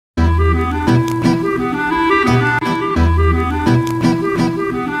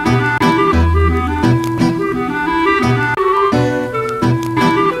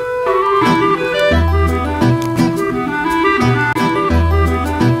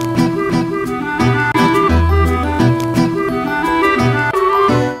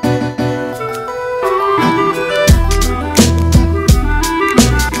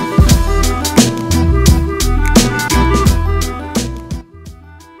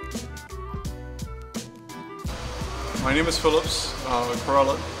My name is Phillips,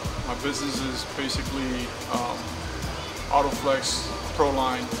 Corella. My business is basically Autoflex,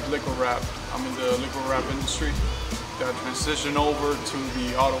 Proline, liquid wrap. I'm in the liquid wrap industry that transitioned over to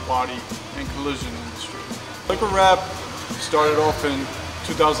the auto body and collision industry. Liquid wrap started off in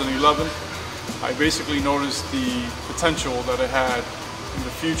 2011. I basically noticed the potential that it had in the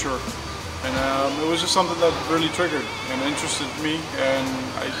future, and it was just something that really triggered and interested me, and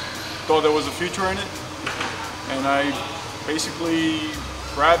I thought there was a future in it, and I basically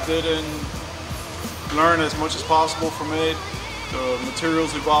grabbed it and learned as much as possible from it. The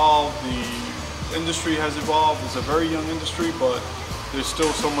materials evolved, the industry has evolved. It's a very young industry, but there's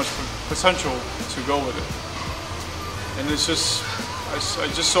still so much potential to go with it. And it's just, I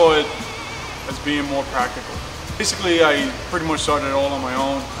just saw it as being more practical. Basically, I pretty much started it all on my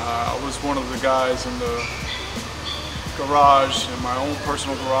own. I was one of the guys in the garage, in my own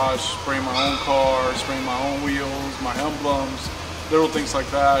personal garage, spraying my own car, spraying my own wheels, my emblems, little things like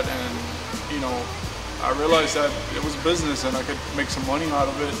that. And you know, I realized that it was a business and I could make some money out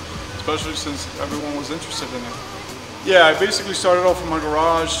of it, especially since everyone was interested in it. Yeah, I basically started off in my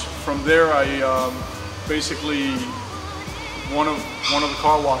garage. From there, I basically, one of the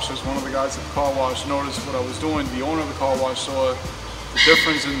car washers, one of the guys at the car wash noticed what I was doing. The owner of the car wash saw the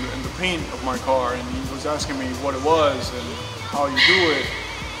difference in the paint of my car, and he was asking me what it was and how you do it.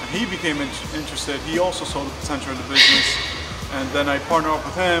 And he became interested. He also saw the potential of the business. And then I partnered up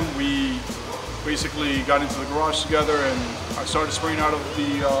with him. We basically got into the garage together, and I started spraying out of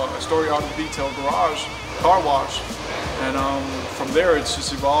the Story Out of Detail garage, car wash. And from there, it's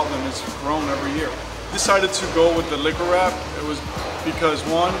just evolved and it's grown every year. Decided to go with the liquid wrap. It was because,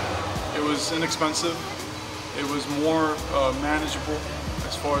 one, it was inexpensive. It was more manageable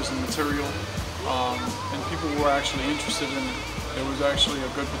as far as the material, and people were actually interested in it. There was actually a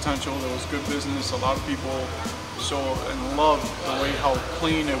good potential. There was good business. A lot of people saw and loved the way how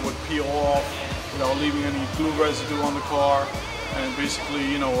clean it would peel off without leaving any glue residue on the car. And basically,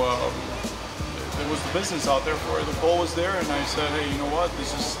 you know, there was the business out there for it. The goal was there, and I said, hey, you know what?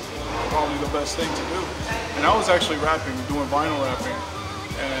 This is probably the best thing to do. And I was actually wrapping, doing vinyl wrapping,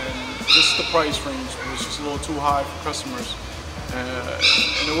 and just the price range was just a little too high for customers.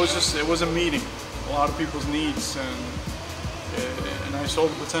 And it wasn't meeting a lot of people's needs, and I saw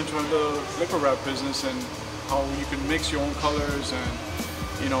the potential in the liquid wrap business and how you can mix your own colors and,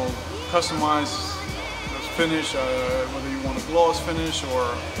 you know, customize the finish, whether you want a gloss finish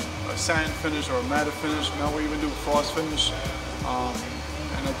or a satin finish or a matte finish. Now we even do frost finish.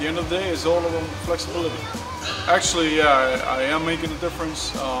 And at the end of the day, it's all about flexibility. Actually, yeah, I am making a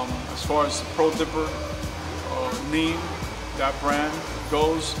difference as far as Prodipper name, that brand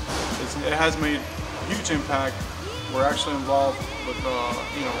goes. It has made a huge impact. We're actually involved with,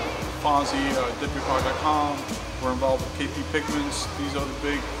 you know, Fonzie, DipYourCar.com. We're involved with KP Pigments. These are the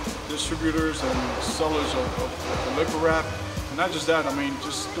big distributors and sellers of the liquid wrap. And not just that, I mean,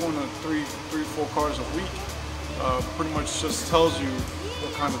 just doing three, 4 cars a week pretty much just tells you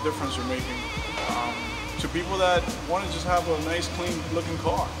what kind of difference you're making to people that want to just have a nice, clean looking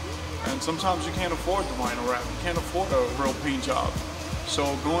car. And sometimes you can't afford the vinyl wrap, you can't afford a real paint job.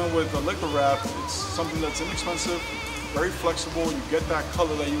 So going with the liquid wrap, it's something that's inexpensive, very flexible. You get that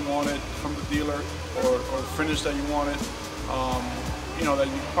color that you wanted from the dealer, or the finish that you wanted, you know, that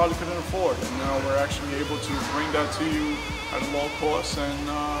you probably couldn't afford. And now we're actually able to bring that to you at a low cost,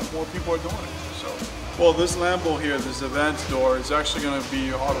 and more people are doing it. So, well, this Lambo here, this Advance door, is actually going to be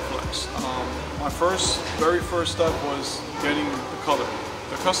Autoflex. My very first step was getting the color.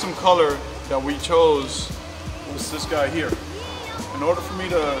 The custom color that we chose was this guy here. In order for me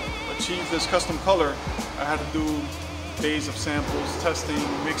to achieve this custom color, I had to do days of samples, testing,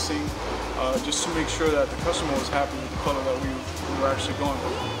 mixing, just to make sure that the customer was happy with the color that we were actually going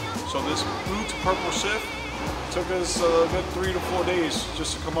with. So this blue to purple shift took us a good 3 to 4 days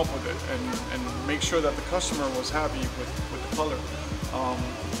just to come up with it and make sure that the customer was happy with the color.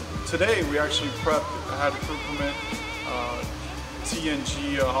 Today we actually prepped. I had a crew come in,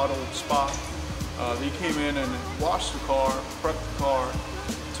 TNG Auto Spa. They came in and washed the car, prepped the car,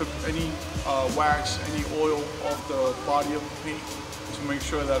 took any wax, any oil off the body of the paint to make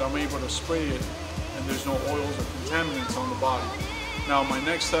sure that I'm able to spray it and there's no oils or contaminants on the body. Now my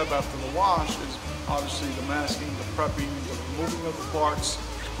next step after the wash is obviously the masking, the prepping, the removing of the parts.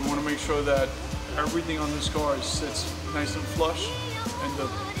 We want to make sure that everything on this car sits nice and flush, and the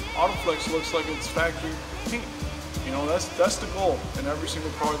Autoflex looks like it's factory paint. You know, that's the goal in every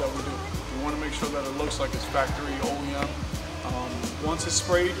single car that we do. We want to make sure that it looks like it's factory OEM. Once it's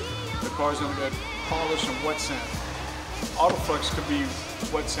sprayed, the car is going to get polished and wet sand. Autoflex could be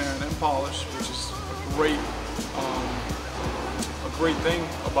wet sand and polish, which is a great a great thing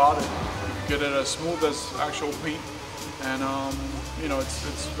about it. You can get it as smooth as actual paint, and you know,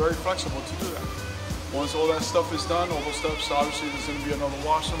 it's very flexible to do that. Once all that stuff is done, all those steps, obviously there's going to be another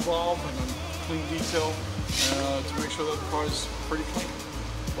wash involved and then clean detail to make sure that the car is pretty clean.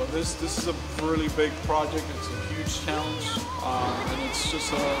 But this is a really big project. It's a huge challenge, and it's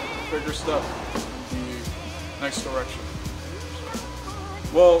just a bigger step in the next direction.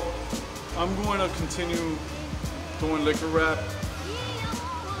 Well, I'm going to continue doing liquor wrap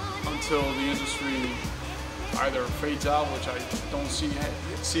until the industry either fades out, which I don't see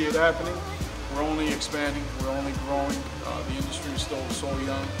it happening. We're only expanding, we're only growing. The industry is still so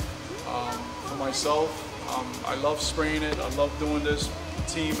young. For myself, I love spraying it, I love doing this.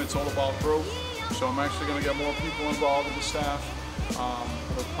 Team, it's all about growth. So I'm actually going to get more people involved in the staff.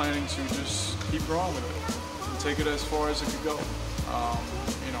 We're planning to just keep growing with it and take it as far as it could go.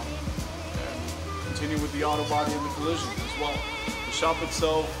 You know, and continue with the auto body and the collision as well. The shop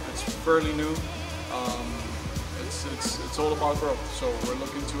itself, it's fairly new. It's all about growth. So we're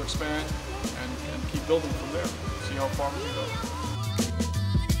looking to expand and keep building from there. See how far we can go.